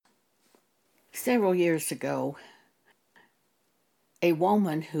Several years ago, a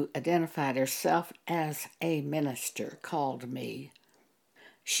woman who identified herself as a minister called me.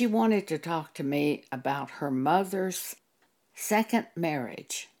 She wanted to talk to me about her mother's second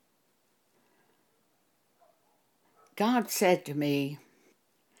marriage. God said to me,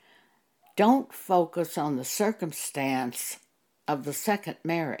 "Don't focus on the circumstance of the second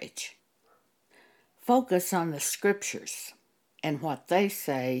marriage. Focus on the scriptures and what they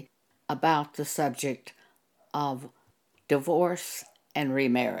say about the subject of divorce and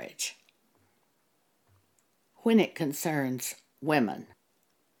remarriage when it concerns women."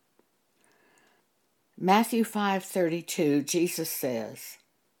 Matthew 5:32, Jesus says,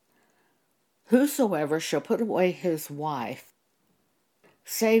 "Whosoever shall put away his wife,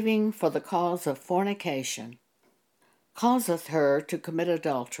 saving for the cause of fornication, causeth her to commit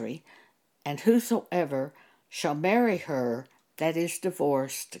adultery, and whosoever shall marry her that is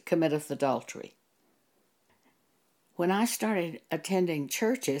divorced committeth adultery." When I started attending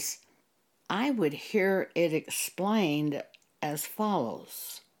churches, I would hear it explained as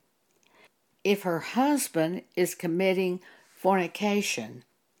follows. If her husband is committing fornication,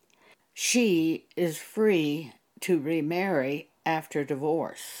 she is free to remarry after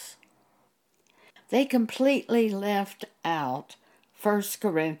divorce. They completely left out 1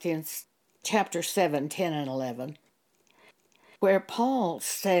 Corinthians chapter 7, 10, and 11, where Paul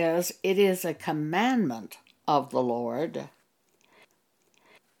says it is a commandment of the Lord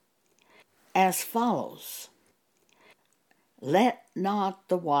as follows: "Let not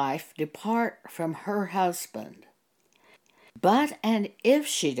the wife depart from her husband, but and if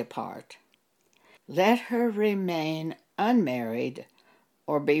she depart, let her remain unmarried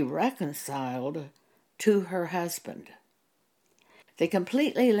or be reconciled to her husband." They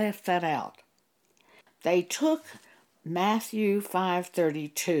completely left that out. They took Matthew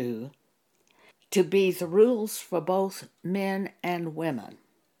 5:32 to be the rules for both men and women.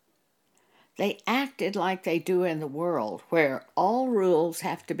 They acted like they do in the world, where all rules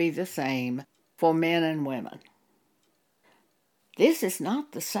have to be the same for men and women. This is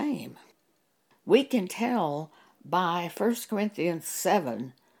not the same. We can tell by 1 Corinthians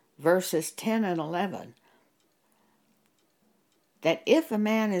 7, verses 10 and 11, that if a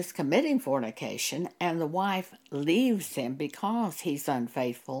man is committing fornication and the wife leaves him because he's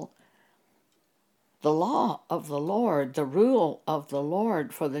unfaithful, the law of the Lord, the rule of the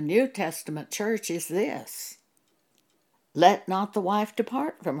Lord for the New Testament church is this: "Let not the wife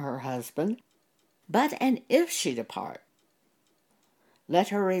depart from her husband, but and if she depart, let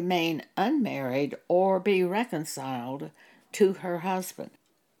her remain unmarried or be reconciled to her husband."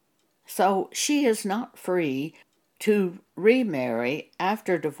 So she is not free to remarry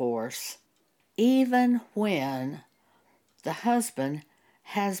after divorce, even when the husband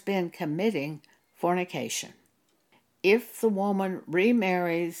has been committing fornication. If the woman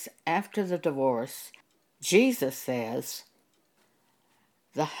remarries after the divorce, Jesus says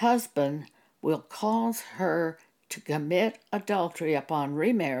the husband will cause her to commit adultery upon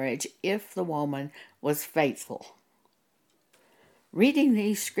remarriage if the woman was faithful. Reading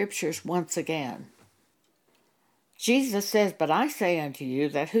these scriptures once again, Jesus says, "But I say unto you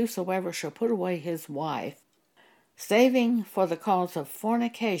that whosoever shall put away his wife, saving for the cause of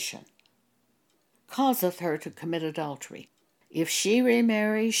fornication, causeth her to commit adultery. If she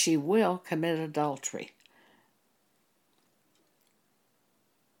remarries, she will commit adultery,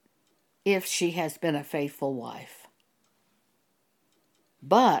 if she has been a faithful wife.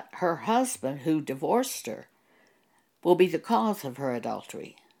 But her husband who divorced her will be the cause of her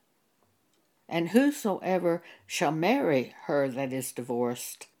adultery. And whosoever shall marry her that is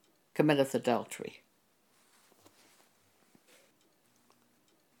divorced committeth adultery."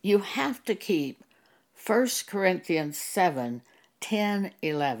 You have to keep 1 Corinthians 7, 10,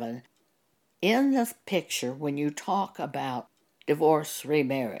 11 in the picture when you talk about divorce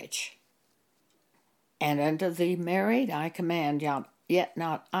remarriage. "And unto the married I command, yet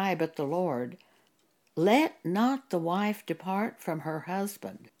not I, but the Lord, let not the wife depart from her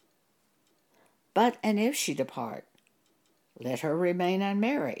husband. But and if she depart, let her remain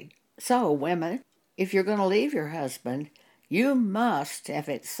unmarried." So, women, if you're going to leave your husband, you must have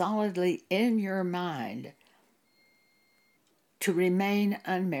it solidly in your mind to remain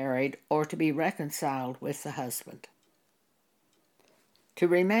unmarried or to be reconciled with the husband. To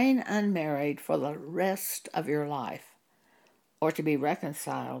remain unmarried for the rest of your life or to be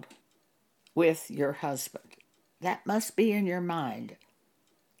reconciled with your husband. That must be in your mind.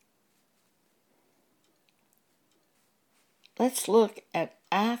 Let's look at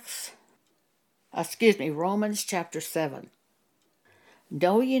Romans chapter 7.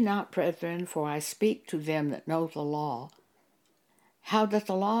 Know ye not, brethren, for I speak to them that know the law, how that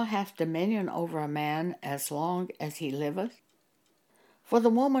the law hath dominion over a man as long as he liveth? For the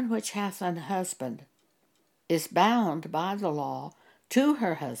woman which hath an husband is bound by the law to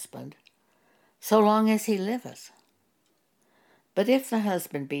her husband so long as he liveth. But if the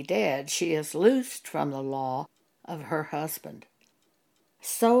husband be dead, she is loosed from the law of her husband.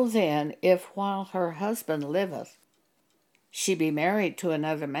 So then, if while her husband liveth she be married to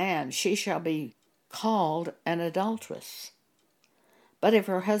another man, she shall be called an adulteress. But if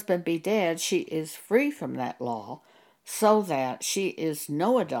her husband be dead, she is free from that law, so that she is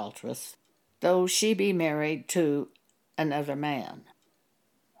no adulteress, though she be married to another man.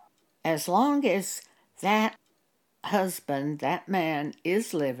 As long as that husband, that man,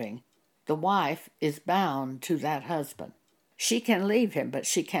 is living, the wife is bound to that husband. She can leave him, but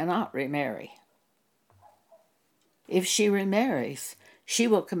she cannot remarry. If she remarries, she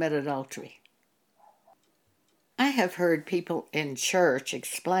will commit adultery. I have heard people in church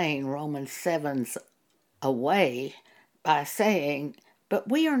explain Romans 7's away by saying, but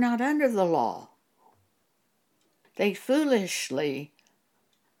we are not under the law. They foolishly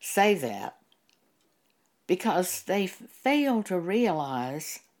say that because they fail to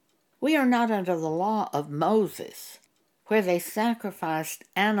realize we are not under the law of Moses, where they sacrificed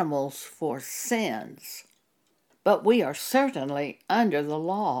animals for sins, but we are certainly under the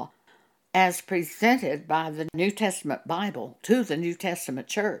law as presented by the New Testament Bible to the New Testament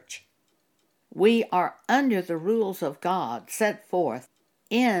church. We are under the rules of God set forth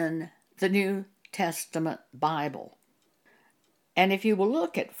in the New Testament Bible. And if you will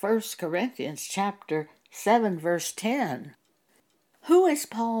look at 1 Corinthians chapter 7, verse 10, who is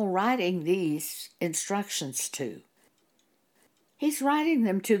Paul writing these instructions to? He's writing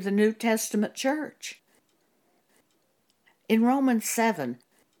them to the New Testament church. In Romans 7,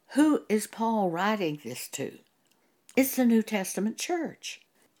 who is Paul writing this to? It's the New Testament church.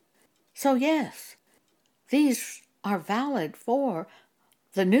 So yes, these are valid for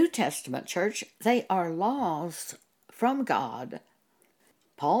the New Testament church. They are laws from God.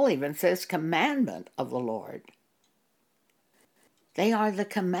 Paul even says commandment of the Lord. They are the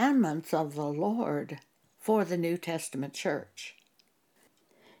commandments of the Lord for the New Testament church.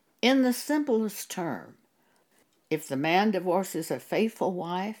 In the simplest term, if the man divorces a faithful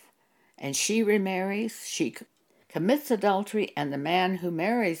wife and she remarries, she commits adultery, and the man who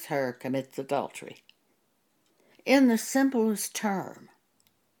marries her commits adultery. In the simplest term,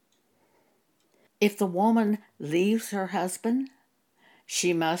 if the woman leaves her husband,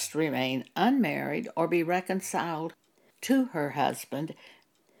 she must remain unmarried or be reconciled to her husband.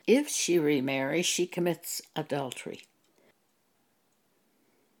 If she remarries, she commits adultery.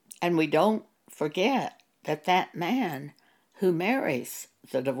 And we don't forget that that man who marries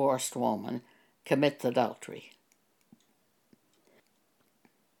the divorced woman commits adultery.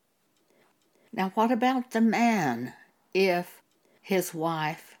 Now, what about the man if his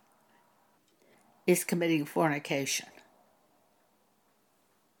wife is committing fornication?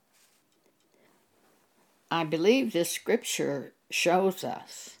 I believe this scripture shows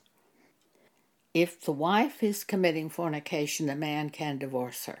us if the wife is committing fornication, the man can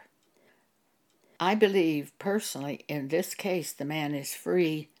divorce her. I believe personally in this case the man is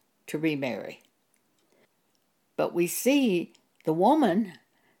free to remarry. But we see the woman,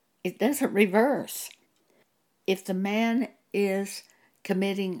 it doesn't reverse. If the man is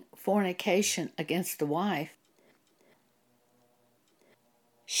committing fornication against the wife,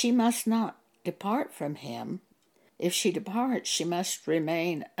 she must not depart from him. If she departs, she must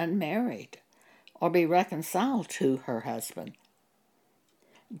remain unmarried or be reconciled to her husband.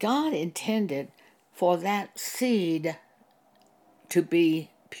 God intended for that seed to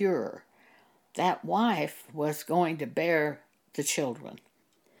be pure. That wife was going to bear the children.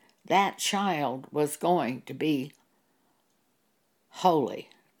 That child was going to be holy.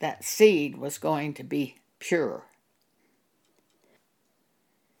 That seed was going to be pure.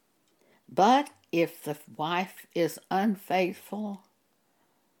 But if the wife is unfaithful,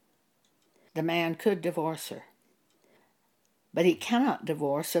 the man could divorce her. But he cannot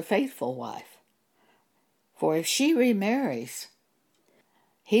divorce a faithful wife. For if she remarries,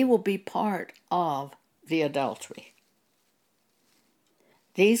 he will be part of the adultery.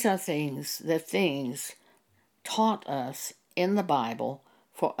 These are the things taught us in the Bible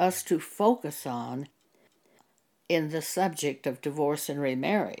for us to focus on in the subject of divorce and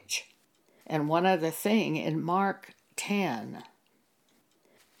remarriage. And one other thing, in Mark 10,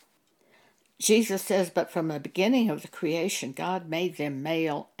 Jesus says, "But from the beginning of the creation, God made them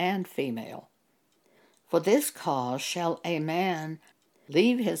male and female. For this cause shall a man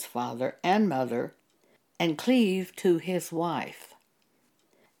leave his father and mother, and cleave to his wife,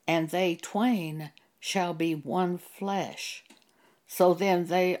 and they twain shall be one flesh. So then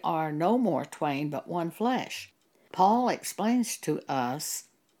they are no more twain, but one flesh. Paul explains to us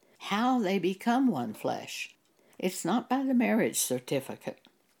how they become one flesh. It's not by the marriage certificate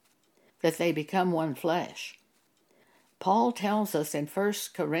that they become one flesh. Paul tells us in 1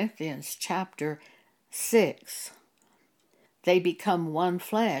 Corinthians chapter 6, they become one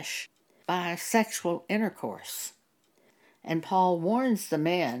flesh by sexual intercourse. And Paul warns the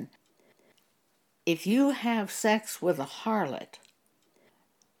men, if you have sex with a harlot,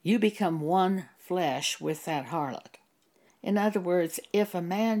 you become one flesh with that harlot. In other words, if a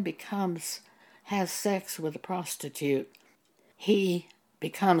man has sex with a prostitute, he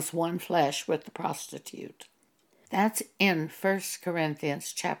becomes one flesh with the prostitute. That's in 1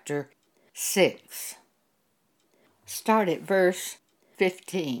 Corinthians chapter 6. Start at verse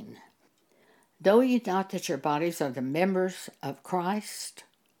 15. Know ye not that your bodies are the members of Christ?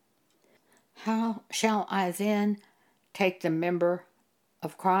 How shall I then take the member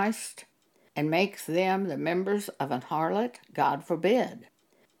of Christ and make them the members of an harlot? God forbid.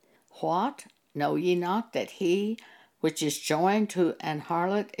 What? Know ye not that he which is joined to an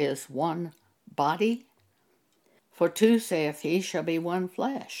harlot is one body? For two, saith he, shall be one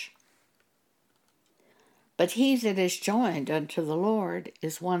flesh. But he that is joined unto the Lord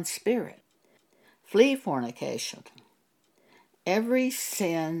is one spirit. Flee fornication. Every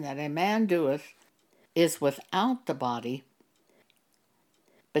sin that a man doeth is without the body,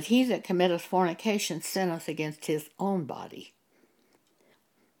 but he that committeth fornication sinneth against his own body.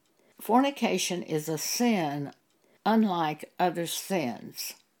 Fornication is a sin unlike other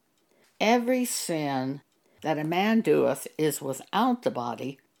sins. Every sin that a man doeth is without the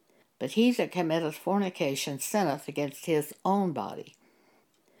body, but he that committeth fornication sinneth against his own body.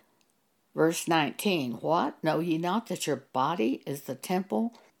 Verse 19, what? Know ye not that your body is the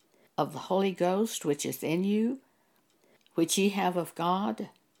temple of the Holy Ghost which is in you, which ye have of God,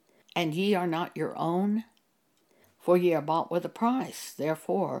 and ye are not your own? For ye are bought with a price.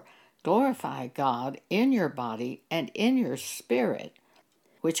 Therefore glorify God in your body and in your spirit,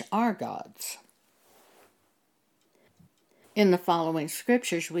 which are God's. In the following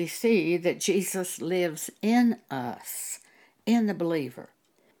scriptures, we see that Jesus lives in us, in the believer.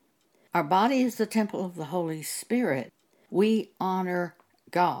 Our body is the temple of the Holy Spirit. We honor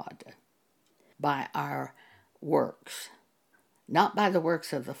God by our works, not by the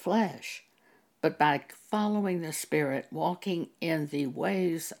works of the flesh, but by following the Spirit, walking in the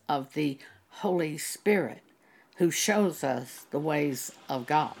ways of the Holy Spirit, who shows us the ways of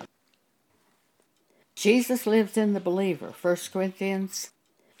God. Jesus lives in the believer. 1 Corinthians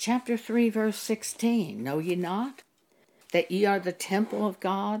chapter 3, verse 16. Know ye not that ye are the temple of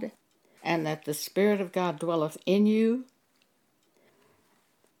God, and that the Spirit of God dwelleth in you?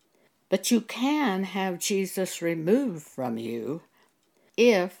 But you can have Jesus removed from you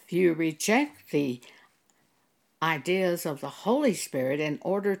if you reject the ideas of the Holy Spirit in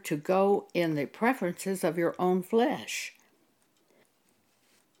order to go in the preferences of your own flesh.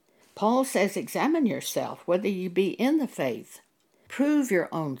 Paul says, examine yourself, whether ye be in the faith. Prove your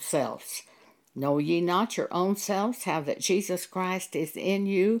own selves. Know ye not your own selves how that Jesus Christ is in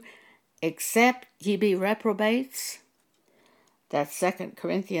you, except ye be reprobates? That's 2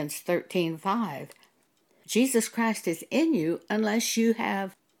 Corinthians 13:5. Jesus Christ is in you unless you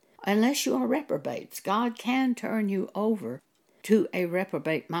are reprobates. God can turn you over to a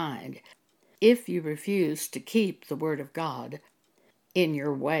reprobate mind if you refuse to keep the Word of God in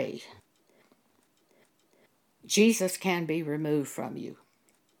your way. Jesus can be removed from you.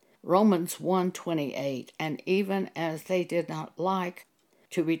 Romans 1:28, and even as they did not like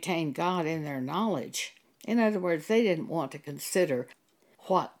to retain God in their knowledge, in other words, they didn't want to consider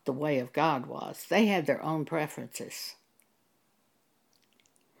what the way of God was. They had their own preferences.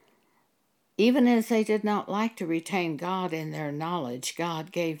 Even as they did not like to retain God in their knowledge,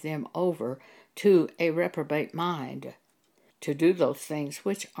 God gave them over to a reprobate mind to do those things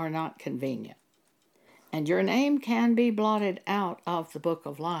which are not convenient. And your name can be blotted out of the book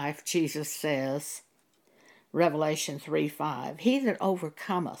of life, Jesus says, Revelation 3:5. He that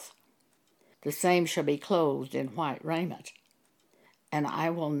overcometh, the same shall be clothed in white raiment, and I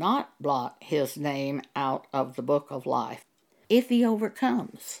will not blot his name out of the book of life, if he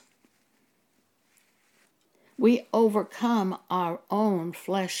overcomes. We overcome our own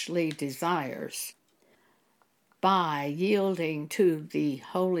fleshly desires by yielding to the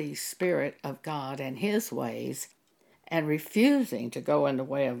Holy Spirit of God and His ways, and refusing to go in the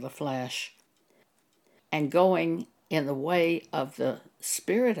way of the flesh, and going in the way of the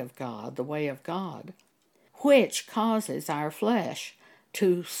Spirit of God, the way of God, which causes our flesh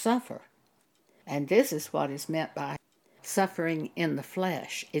to suffer. And this is what is meant by suffering in the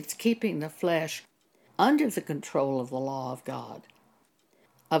flesh. It's keeping the flesh under the control of the law of God,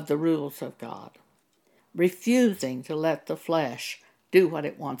 of the rules of God, refusing to let the flesh do what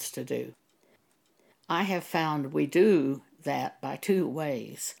it wants to do. I have found we do that by two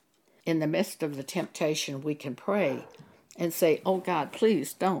ways. In the midst of the temptation, we can pray and say, "Oh God,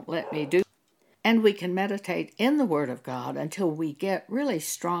 please don't let me do." And we can meditate in the Word of God until we get really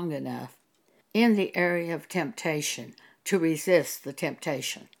strong enough in the area of temptation to resist the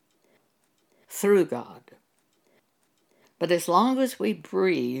temptation through God. But as long as we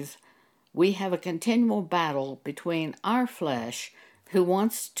breathe, we have a continual battle between our flesh, who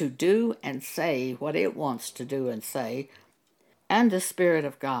wants to do and say what it wants to do and say, and the Spirit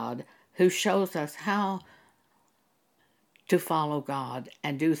of God, who shows us how to follow God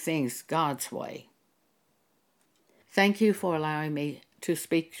and do things God's way. Thank you for allowing me to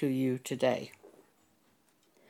speak to you today.